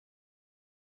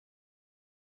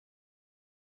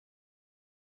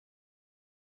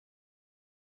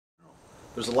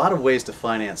There's a lot of ways to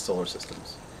finance solar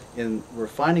systems. And we're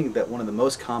finding that one of the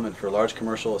most common for large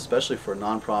commercial, especially for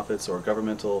nonprofits or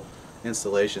governmental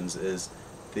installations, is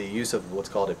the use of what's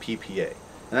called a PPA,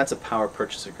 and that's a power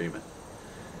purchase agreement.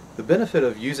 The benefit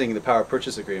of using the power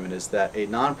purchase agreement is that a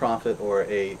nonprofit or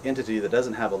a entity that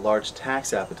doesn't have a large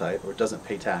tax appetite or doesn't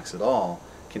pay tax at all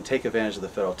can take advantage of the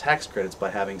federal tax credits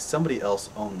by having somebody else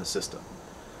own the system.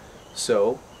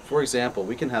 So, for example,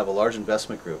 we can have a large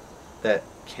investment group that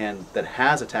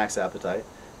has a tax appetite,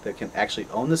 that can actually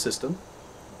own the system.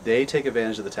 They take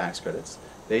advantage of the tax credits,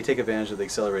 they take advantage of the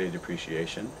accelerated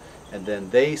depreciation, and then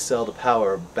they sell the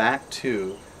power back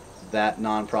to that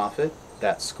nonprofit,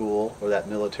 that school, or that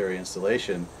military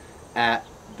installation at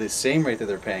the same rate that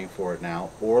they're paying for it now,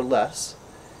 or less,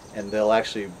 and they'll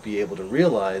actually be able to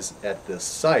realize at this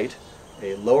site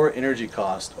a lower energy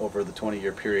cost over the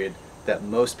 20-year period that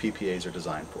most PPAs are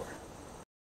designed for.